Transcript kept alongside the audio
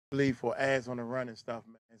believe for ads on the run and stuff,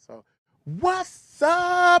 man. So, what's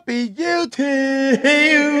up, YouTube?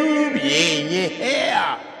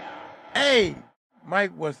 Yeah. Hey,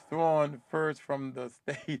 Mike was thrown first from the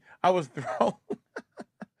stage. I was thrown.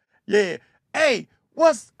 Yeah. Hey,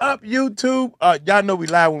 what's up, YouTube? Y'all know we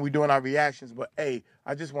live when we doing our reactions, but hey,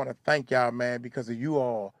 I just want to thank y'all, man, because of you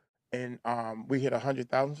all. And we hit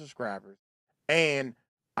 100,000 subscribers. And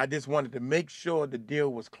I just wanted to make sure the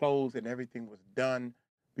deal was closed and everything was done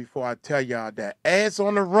before I tell y'all that ads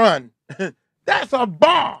on the run, that's a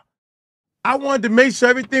bar. I wanted to make sure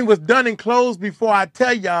everything was done and closed before I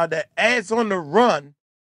tell y'all that ads on the run,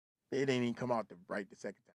 it ain't even come out right the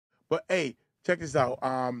second time. But hey, check this out.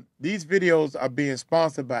 These videos are being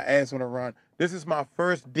sponsored by Ads on the Run. This is my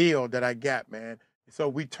first deal that I got, man. So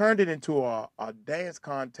we turned it into a dance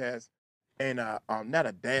contest and not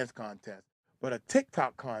a dance contest, but a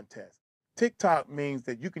TikTok contest. TikTok means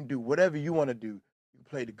that you can do whatever you want to do. You can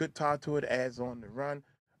play the guitar to it, Ads on the Run.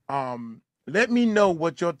 Let me know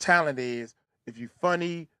what your talent is. If you're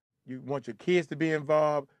funny, you want your kids to be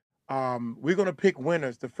involved. We're gonna pick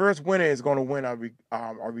winners. The first winner is gonna win a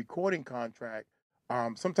recording contract,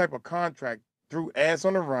 some type of contract through Ads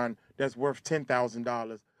on the Run that's worth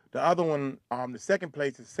 $10,000. The other one, the second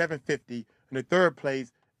place is $750, and the third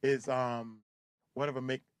place is whatever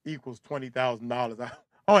equals $20,000. I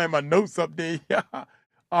don't have my notes up there.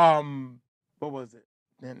 What was it?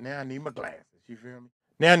 Now I need my glasses. You feel me?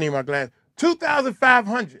 Now I need my glasses.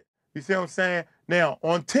 2,500. You see what I'm saying? Now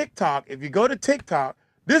on TikTok, if you go to TikTok,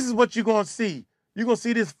 this is what you're going to see. You're going to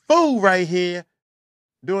see this fool right here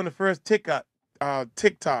doing the first TikTok.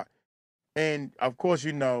 And, of course,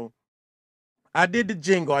 you know, I did the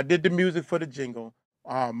jingle. I did the music for the jingle.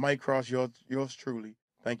 Mike Cross, yours truly.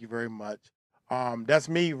 Thank you very much. That's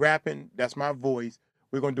me rapping. That's my voice.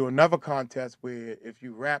 We're going to do another contest where if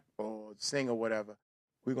you rap or sing or whatever,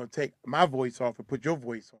 we're going to take my voice off and put your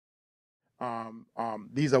voice on.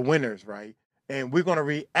 These are winners, right? And we're gonna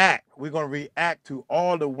react. We're gonna react to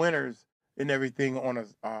all the winners and everything on a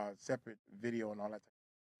separate video and all that.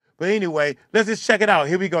 But anyway, let's just check it out.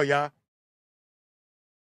 Here we go, y'all.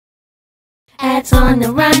 Ads on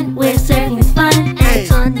the run, we're serving fun.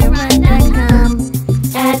 Ads on the run.com.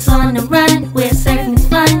 Ads on the run, we're serving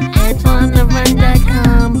fun. Ads on the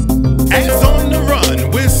run.com. Ads on the run,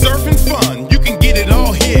 we're surfing fun. You can get it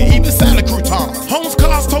all here, even salad crouton. Homes,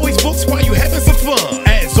 cars, toys, books, while you having some fun.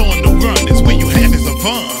 Ads on the run is where you having some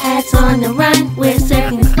fun. Ads on the run, we're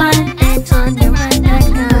serving fun. Ads on the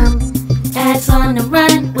run.com. Ads on the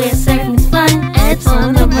run, we're serving fun. Ads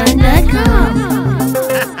on the run.com.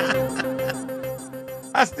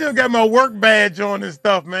 I still got my work badge on and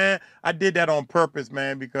stuff, man. I did that on purpose,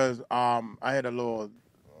 man, because I had a little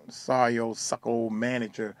sorry old suck old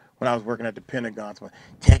manager when I was working at the Pentagon. So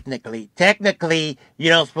technically, you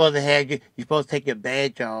don't supposed to have you're supposed to take your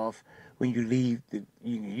badge off when you leave.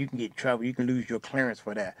 You can get in trouble. You can lose your clearance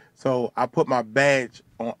for that. So I put my badge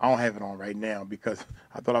on. I don't have it on right now because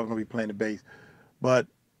I thought I was gonna be playing the bass. But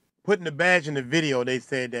putting the badge in the video, they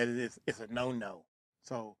said that it's a no-no.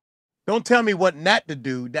 So don't tell me what not to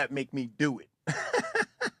do. That make me do it.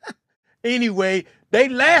 Anyway, they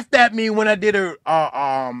laughed at me when I did a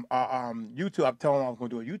YouTube. I'm telling them I was gonna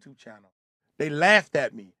do a YouTube channel. They laughed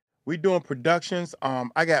at me. We doing productions.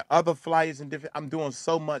 I got other flyers and different. I'm doing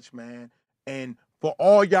so much, man. And for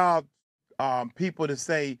all y'all people to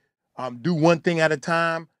say, do one thing at a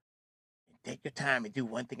time. Take your time and do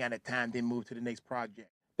one thing at a time, then move to the next project.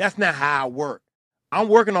 That's not how I work. I'm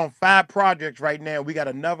working on 5 projects right now. We got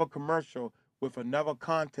another commercial with another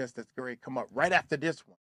contest that's going to come up right after this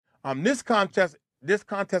one. This contest is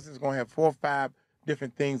going to have 4 or 5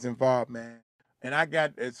 different things involved, man. And I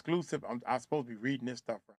got exclusive. I'm supposed to be reading this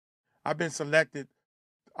stuff right. I've been selected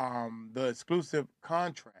the exclusive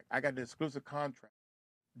contract. I got the exclusive contract.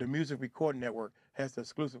 The Music Recording Network has the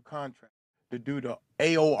exclusive contract to do the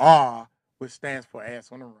AOR, which stands for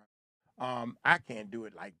Ads on the Run. I can't do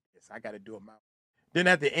it like this. I got to do it my way. Then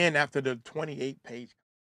at the end, after the 28-page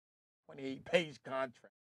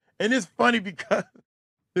contract. And it's funny because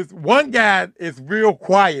this one guy is real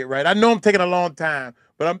quiet, right? I know I'm taking a long time,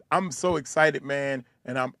 but I'm so excited, man.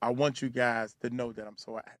 And I want you guys to know that I'm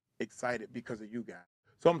so excited because of you guys.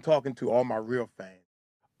 So I'm talking to all my real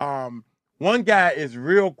fans. One guy is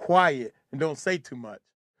real quiet and don't say too much.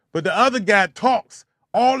 But the other guy talks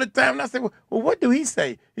all the time. And I said, well, what do he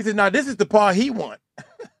say? He said, now this is the part he wants.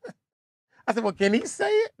 I said, well, can he say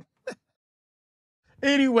it?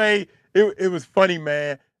 Anyway, it was funny,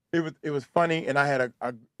 man. It was funny, and I had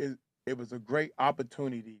it was a great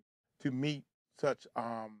opportunity to meet such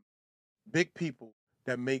big people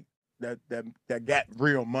that make that got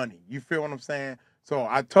real money. You feel what I'm saying? So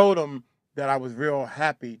I told him that I was real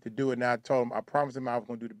happy to do it. And I told him, I promised him I was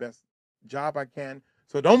going to do the best job I can.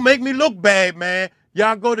 So don't make me look bad, man.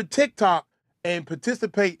 Y'all go to TikTok and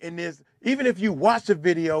participate in this. Even if you watch the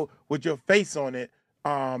video with your face on it,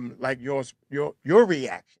 like your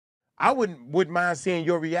reaction. I wouldn't mind seeing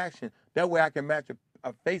your reaction. That way I can match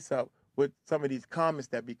a face up with some of these comments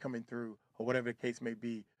that be coming through or whatever the case may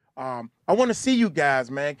be. I want to see you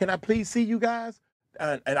guys, man. Can I please see you guys?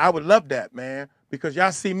 And I would love that, man, because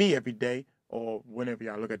y'all see me every day or whenever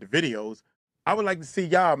y'all look at the videos. I would like to see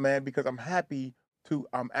y'all, man, because I'm happy to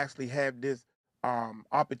actually have this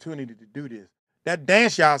opportunity to do this. That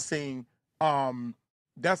dance y'all sing,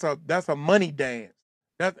 that's a money dance.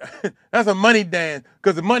 That's a money dance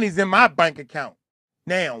because the money's in my bank account.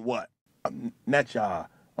 Now what? Not y'all.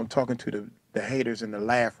 I'm talking to the haters and the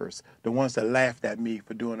laughers, the ones that laughed at me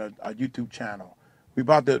for doing a YouTube channel. We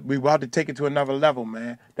about to take it to another level,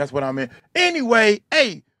 man. That's what I'm in. Anyway,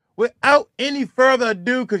 hey, without any further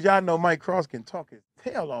ado, because y'all know Mike Cross can talk his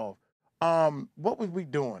tail off. What was we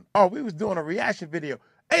doing? Oh, we was doing a reaction video.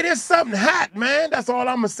 Hey, there's something hot, man. That's all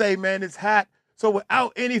I'm gonna say, man. It's hot. So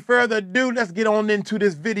without any further ado, let's get on into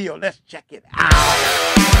this video. Let's check it out.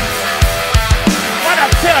 What I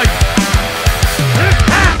tell you? It's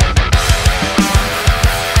hot.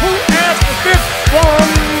 Who asked for this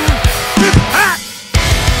one? It's hot.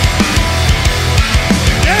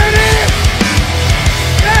 There it is.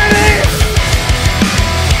 There it is.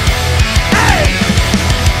 Hey.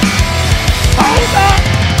 Hold up.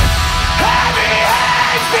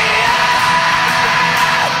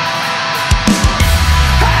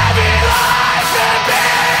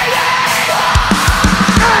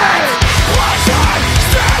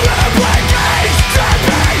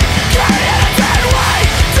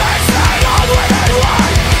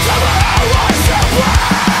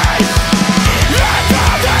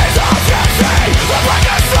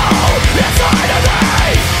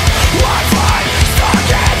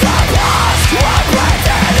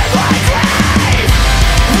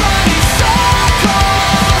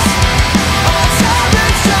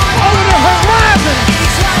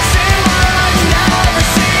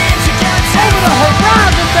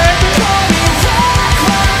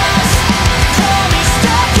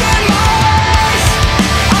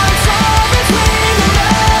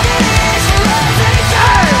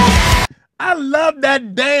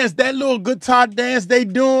 That dance, that little guitar dance they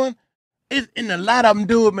doing, it's in a lot of them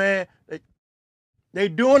do it, man. They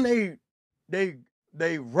doing they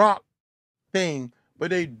rock thing,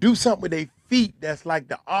 but they do something with their feet that's like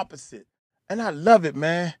the opposite. And I love it,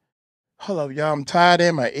 man. Hold up, y'all. I'm tired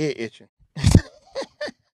and my ear itching.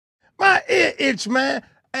 My ear itch, man.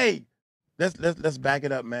 Hey, let's back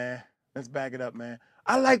it up, man. Let's back it up, man.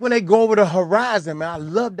 I like when they go over the horizon, man. I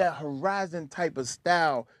love that horizon type of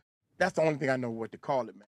style. That's the only thing I know what to call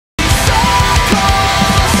it, man. That's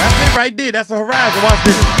it right there. That's a horizon. Watch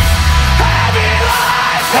this.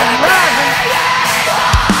 Horizon.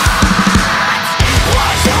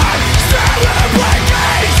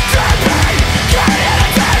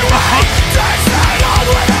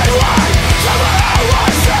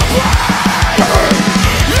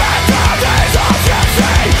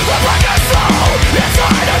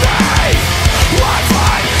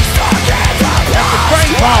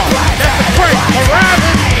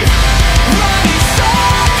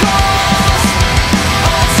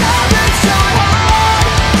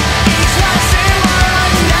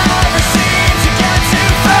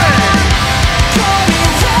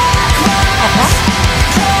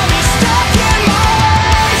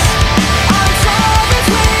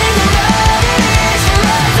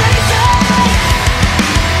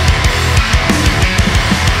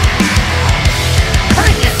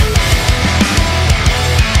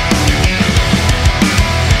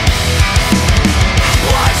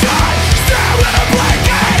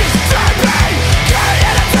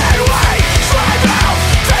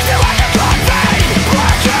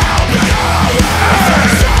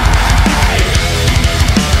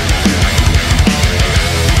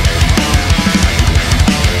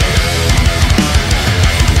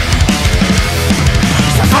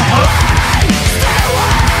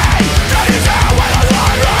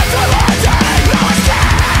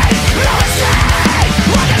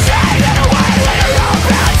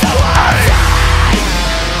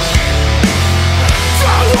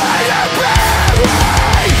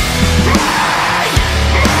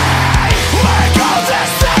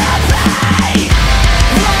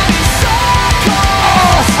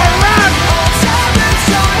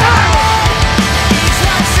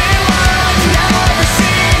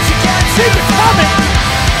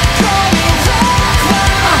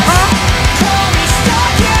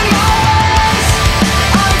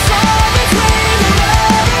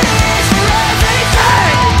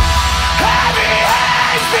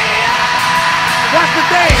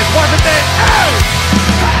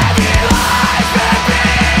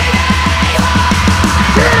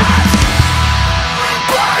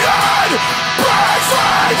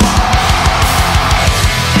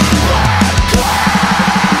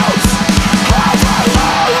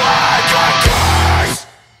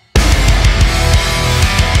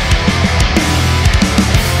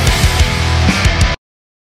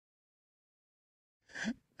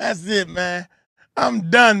 That's it, man. I'm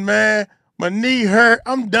done, man. My knee hurt.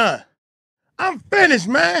 I'm done. I'm finished,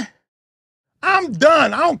 man. I'm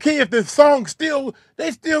done. I don't care if the song they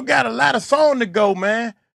still got a lot of song to go,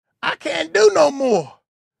 man. I can't do no more.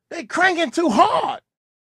 They cranking too hard.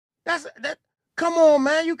 Come on,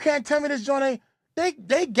 man. You can't tell me this joint ain't.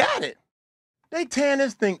 They got it. They tearing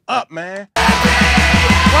this thing up, man.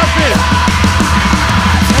 Watch this.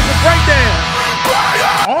 That's a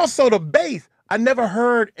breakdown. Also, the bass. I never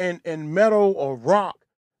heard in metal or rock,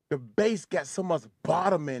 the bass got so much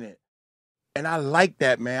bottom in it. And I like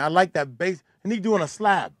that, man. I like that bass. And he doing a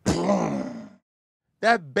slide.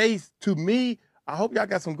 That bass, to me, I hope y'all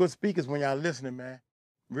got some good speakers when y'all listening, man.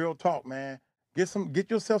 Real talk, man. Get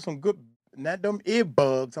yourself some good, not them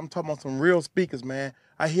earbuds. I'm talking about some real speakers, man.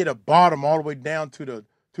 I hear the bottom all the way down to the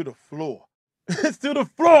floor. It's to the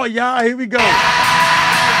floor, y'all. Here we go.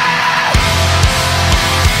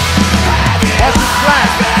 Watch the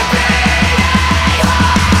slide.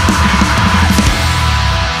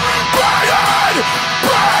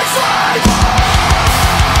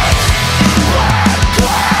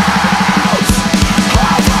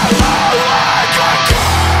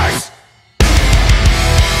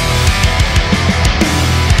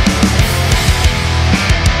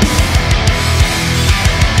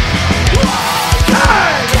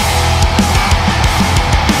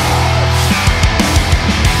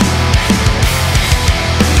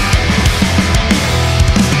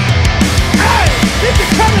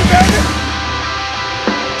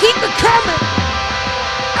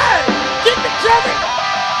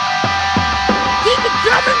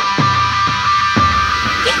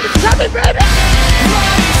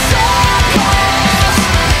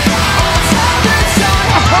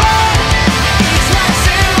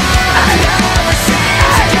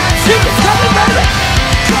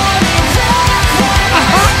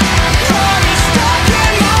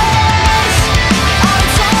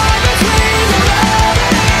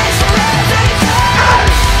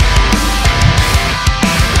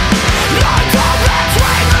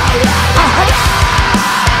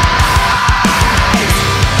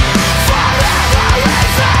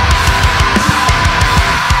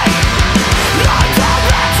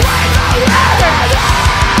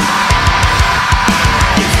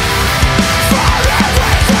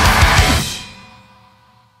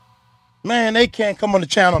 Man, they can't come on the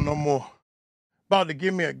channel no more. About to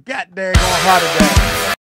give me a goddamn heart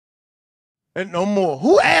attack. And no more.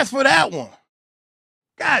 Who asked for that one?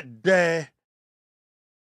 God damn.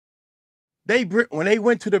 When they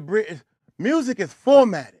went to the British, music is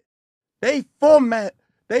formatted. They formatted.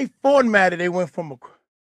 They went from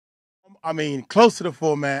close to the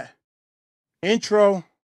format. Intro,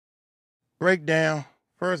 breakdown,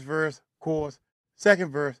 first verse, chorus,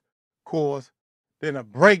 second verse, chorus. Then a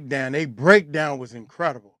breakdown. They breakdown was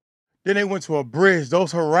incredible. Then they went to a bridge.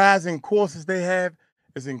 Those horizon courses they have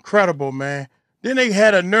is incredible, man. Then they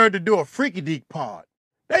had a nerve to do a freaky deek part.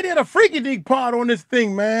 They did a freaky deek part on this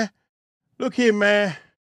thing, man. Look here, man.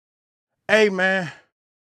 Hey, man.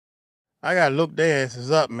 I gotta look their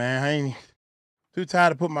asses up, man. I ain't too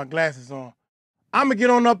tired to put my glasses on. I'm gonna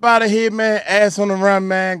get on up out of here, man. Ass on the Run,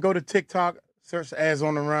 man. Go to TikTok, search Ass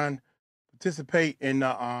on the Run. Participate in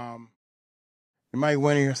the you might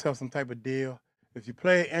win yourself some type of deal. If you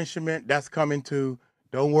play an instrument, that's coming too.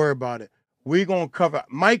 Don't worry about it. We're going to cover,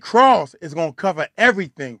 Mike Cross is going to cover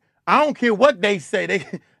everything. I don't care what they say.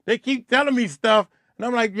 They keep telling me stuff. And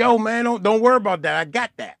I'm like, yo, man, don't worry about that. I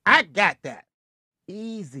got that.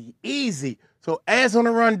 Easy, easy. So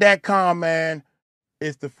AssOnTheRun.com, man,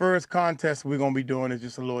 it's the first contest we're going to be doing. It's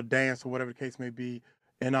just a little dance or whatever the case may be.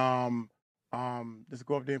 And just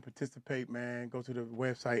go up there and participate, man. Go to the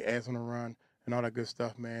website, Ass on the Run. And all that good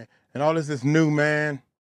stuff, man. And all this is new, man.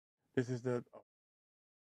 This is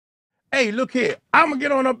Hey, look here. I'm going to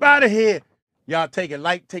get on up out of here. Y'all take it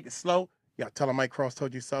light, take it slow. Y'all tell them Mike Cross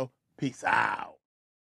told you so. Peace out.